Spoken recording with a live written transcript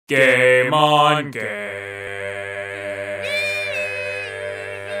Game on game.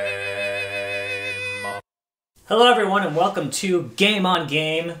 Hello everyone and welcome to Game on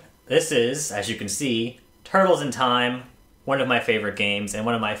Game. This is, as you can see, Turtles in Time, one of my favorite games and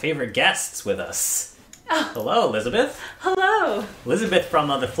one of my favorite guests with us. Oh. Hello, Elizabeth. Hello. Elizabeth from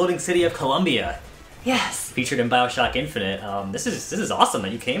the floating city of Columbia. Yes. Featured in Bioshock Infinite. This is awesome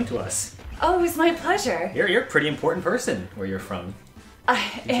that you came to us. Oh, it was my pleasure. You're a pretty important person where you're from.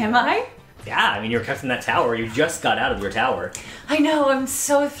 Am I? Yeah, I mean, you were kept in that tower. You just got out of your tower. I know, I'm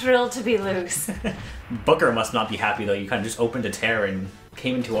so thrilled to be loose. Booker must not be happy, though. You kind of just opened a tear and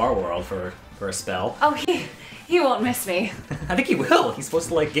came into our world for a spell. Oh, he won't miss me. I think he will. He's supposed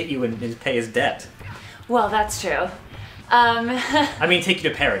to, get you and pay his debt. Well, that's true. I mean, take you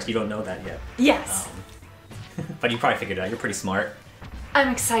to Paris. You don't know that yet. Yes. But you probably figured it out. You're pretty smart. I'm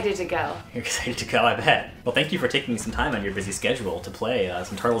excited to go. You're excited to go, I bet. Well, thank you for taking some time out of your busy schedule to play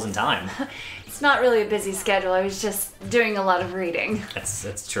some Turtles in Time. It's not really a busy schedule. I was just doing a lot of reading.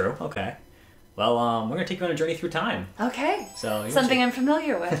 That's true. Okay. Well, we're going to take you on a journey through time. Okay. So something I'm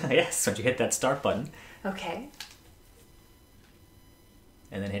familiar with. Yes, once you hit that start button. Okay.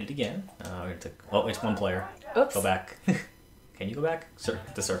 And then hit it again. Oh, it's one player. Oops. Go back. Can you go back?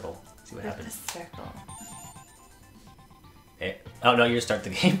 The circle. See what happens. The circle. Hey. Oh, no, you just start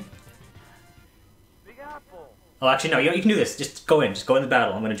the game. Oh, actually, no, you can do this. Just go in. Just go in the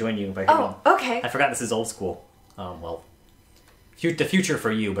battle. I'm going to join you if I can. Oh, okay. I forgot this is old school. Well, the future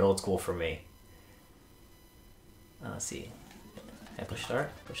for you, but old school for me. Let's see. Hey, push start.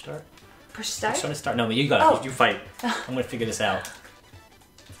 Push start. Push start? Push start. No, but you got it. Oh. You fight. I'm going to figure this out.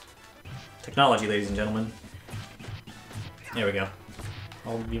 Technology, ladies and gentlemen. There we go.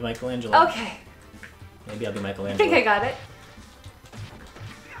 I'll be Michelangelo. Okay. Maybe I'll be Michelangelo. I think I got it.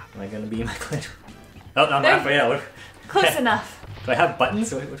 Am I going to be Michelangelo? Oh, no, I'm halfway out. Close enough. Do I have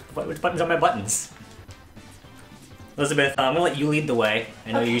buttons? Which buttons are my buttons? Elizabeth, I'm going to let you lead the way.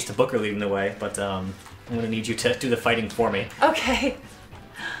 I know you're used to Booker leading the way, but I'm going to need you to do the fighting for me. Okay.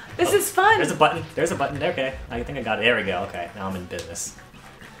 This is fun. There's a button. There's a button. Okay. I think I got it. There we go. Okay. Now I'm in business.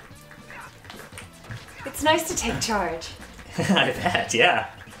 It's nice to take charge. I bet,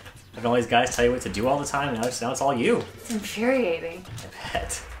 yeah. Having all these guys tell you what to do all the time, now it's all you. It's infuriating. I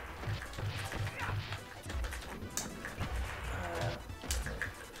bet.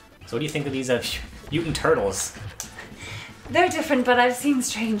 So what do you think of these mutant turtles? They're different, but I've seen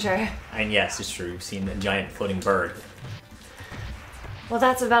stranger. And yes, it's true. You've seen a giant floating bird. Well,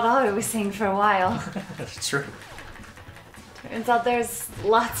 that's about all I was seeing for a while. That's true. Turns out there's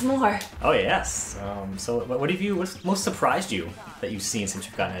lots more. Oh yes. So what's most surprised you that you've seen since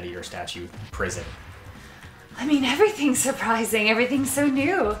you've gotten out of your statue prison? I mean, everything's surprising. Everything's so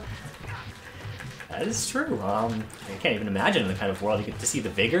new. That is true. I can't even imagine the kind of world you get to see the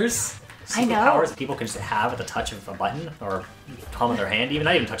vigors. I know. Powers that people can just have at the touch of a button or palm of their hand. Even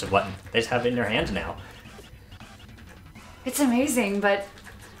not even touch a button. They just have it in their hand now. It's amazing, but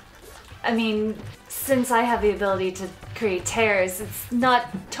I mean, since I have the ability to create tears, it's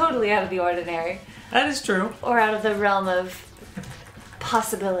not totally out of the ordinary. That is true. Or out of the realm of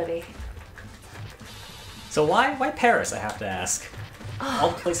possibility. So why Paris, I have to ask?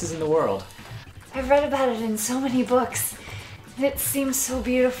 All the places in the world. I've read about it in so many books, and it seems so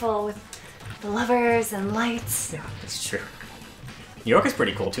beautiful with the lovers and lights. Yeah, that's true. New York is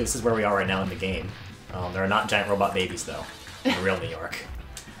pretty cool, too. This is where we are right now in the game. There are not giant robot babies, though, in real New York.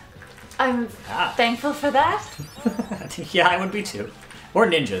 I'm thankful for that. Yeah, I would be, too. Or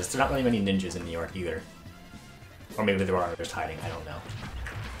ninjas. There are not really many ninjas in New York, either. Or maybe there are, just hiding. I don't know.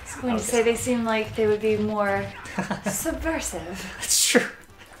 I was going to say they seem like they would be more subversive. That's true.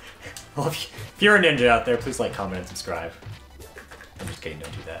 Well, if you're a ninja out there, please like, comment, and subscribe. I'm just kidding,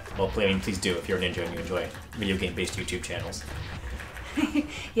 don't do that. Well, please do if you're a ninja and you enjoy video game-based YouTube channels.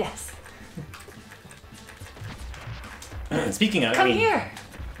 Yes. Speaking of, Come here.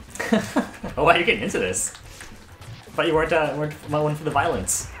 Oh, wow, you're getting into this. I thought you weren't one for the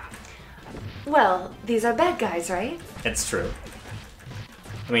violence. Well, these are bad guys, right? That's true.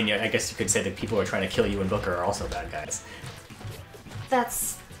 I mean, yeah, I guess you could say that people who are trying to kill you and Booker are also bad guys.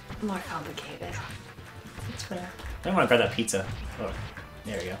 That's more complicated. That's fair. I want to grab that pizza. Oh,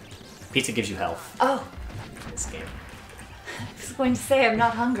 there you go. Pizza gives you health. Oh. In this game. I was going to say I'm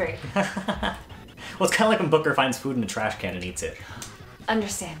not hungry. Well, it's kind of like when Booker finds food in a trash can and eats it.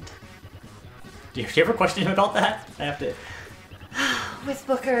 Understand. Do you ever question him about that? I have to... With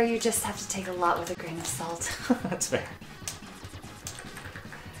Booker, you just have to take a lot with a grain of salt. That's fair.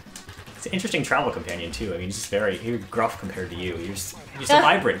 It's an interesting travel companion, too. I mean, he's just he's gruff compared to you. You're just so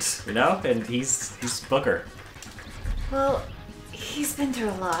vibrant, you know? And he's Booker. Well, He's been through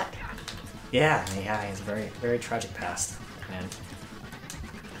a lot. Yeah, he has a very, very tragic past, man.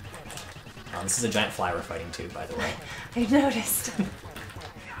 This is a giant fly we're fighting too, by the way. I noticed.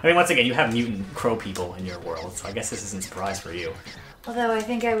 I mean, once again, you have mutant crow people in your world, so I guess this isn't a surprise for you. Although I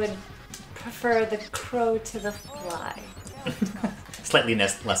think I would prefer the crow to the fly. Slightly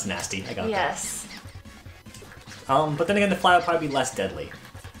less nasty, I got Yes. that. But then again, the fly would probably be less deadly.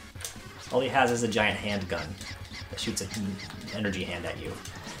 All he has is a giant handgun that shoots an energy hand at you.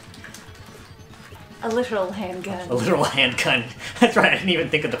 A literal handgun. A literal handgun. That's right, I didn't even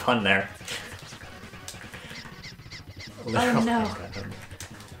think of the pun there. A literal Oh, no. handgun.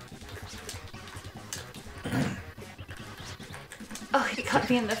 Oh, he got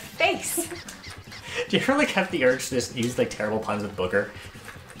me in the face. Do you ever like have the urge to just use like terrible puns with Booker?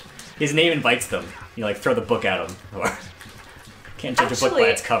 His name invites them. You like throw the book at him, or can't judge a book by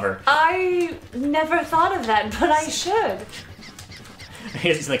its cover. I never thought of that, but I should.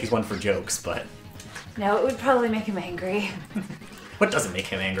 It's like he's one for jokes, but No, it would probably make him angry. what doesn't make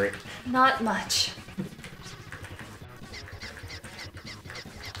him angry? Not much.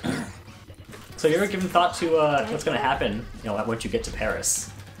 So you ever given thought to what's going to happen? You know, once you get to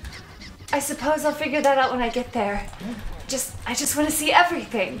Paris. I suppose I'll figure that out when I get there. I just want to see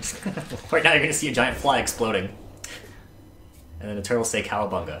everything. Right now, you're going to see a giant fly exploding, and then the turtles say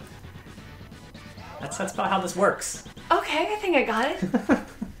 "cowabunga." That's about how this works. Okay, I think I got it.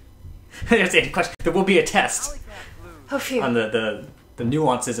 There's a question. There will be a test Oh, phew. on the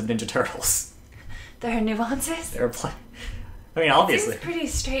nuances of Ninja Turtles. There are nuances? I mean, obviously. Seems pretty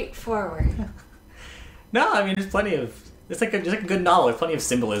straightforward. No, I mean, there's plenty of. It's like a good novel. There's plenty of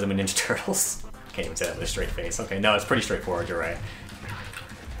symbolism in Ninja Turtles. Can't even say that with a straight face. Okay, no, it's pretty straightforward. You're right.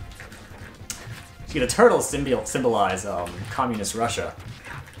 See, the turtles symbolize communist Russia,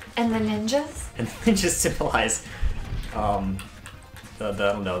 And the ninjas? and the ninjas symbolize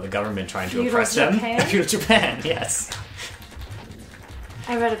the government trying to Feudal oppress them. Japan? Feudal Japan, yes.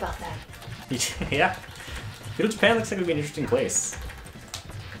 I read about that. Yeah. Feudal Japan looks like it would be an interesting place.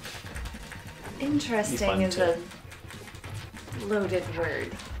 Interesting is too. a loaded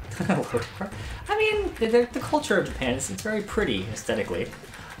word. I mean, the culture of Japan is it's very pretty aesthetically.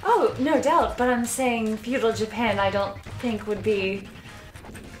 Oh, no doubt, but I'm saying feudal Japan I don't think would be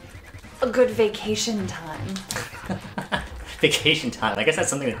a good vacation time. Vacation time. I guess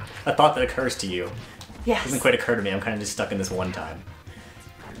that's a thought that occurs to you. Yes. Doesn't quite occur to me. I'm kind of just stuck in this one time.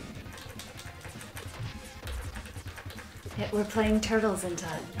 Yeah, we're playing Turtles in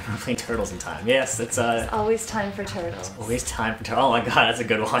Time. We're playing Turtles in Time. Yes, it's Always time for turtles. always time for turtles. Oh my god, that's a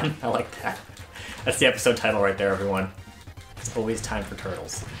good one. I like that. That's the episode title right there, everyone. It's always time for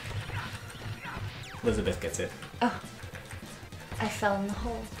turtles. Elizabeth gets it. Oh. I fell in the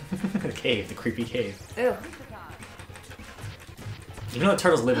hole. The cave, the creepy cave. Ew. You know the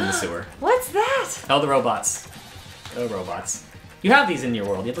turtles live in the sewer. What's that? Oh, the robots. Oh, robots. You have these in your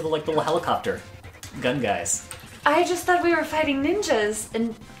world. You have the little helicopter gun guys. I just thought we were fighting ninjas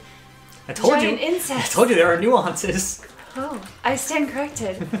and I told giant you. insects. I told you there are nuances. Oh, I stand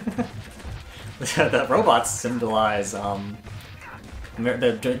corrected. The robots symbolize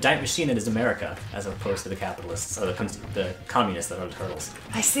the giant machine that is America, as opposed to the capitalists or the communists that are the turtles.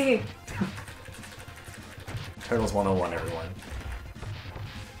 I see. Turtles 101, everyone.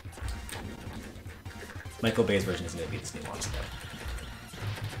 Michael Bay's version is going to be this nuance though. Do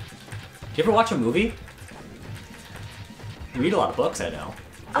you ever watch a movie? You read a lot of books, I know.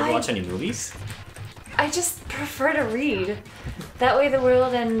 You ever watch any movies? I just prefer to read. That way the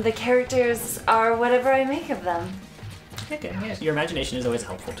world and the characters are whatever I make of them. Okay, yes. Your imagination is always a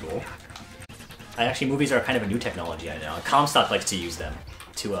helpful tool. Actually, movies are kind of a new technology, I know. Comstock likes to use them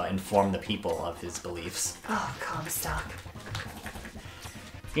to inform the people of his beliefs. Oh, Comstock.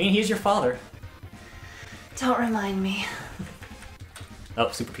 You mean he's your father? Don't remind me. Oh,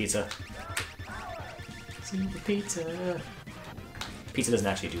 Super Pizza. Super Pizza. Pizza doesn't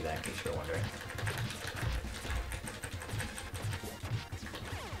actually do that, in case you're wondering.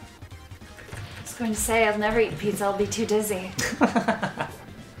 I was going to say I'll never eat pizza, I'll be too dizzy.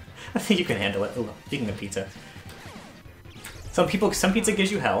 I think you can handle it. Ooh, speaking of pizza. Some pizza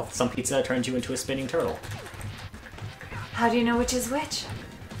gives you health, some pizza turns you into a spinning turtle. How do you know which is which?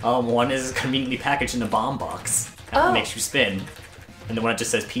 One is conveniently packaged in a bomb box. That Oh. makes you spin. And the one that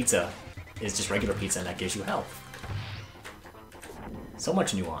just says pizza is just regular pizza and that gives you health. So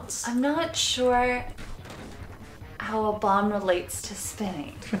much nuance. I'm not sure how a bomb relates to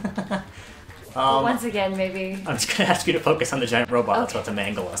spinning. But once again, maybe... I'm just gonna ask you to focus on the giant robot that's Okay. about to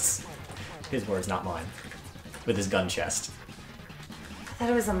mangle us. His words, not mine. With his gun chest. I thought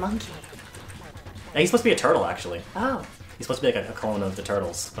it was a monkey. He's supposed to be a turtle, actually. Oh. He's supposed to be like a clone of the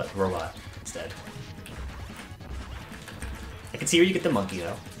turtles, but robot instead. I can see where you get the monkey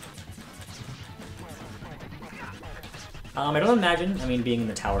though. I don't imagine, being in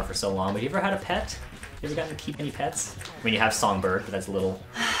the tower for so long, but you ever had a pet? You ever gotten to keep any pets? I mean, you have Songbird, but that's a little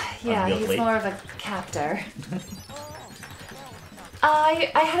Yeah, he's unwieldy. more of a captor. I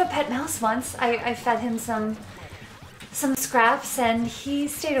had a pet mouse once. I fed him some scraps, and he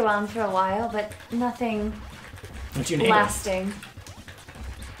stayed around for a while, but nothing What'd you name him? lasting.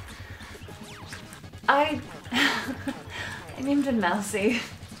 I named him Mousy.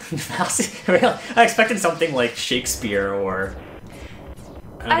 Mouse? Really? I expected something like Shakespeare or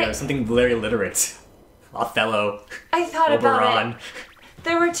I don't know, something very literate. Othello. I thought about Oberon. it.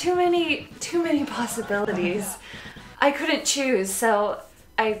 There were too many possibilities. I couldn't choose, so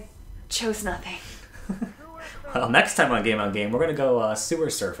I chose nothing. Well, next time on Game, we're gonna go sewer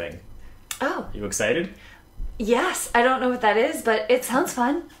surfing. Oh, You excited? yes. I don't know what that is, but it sounds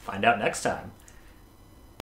fun. Find out next time.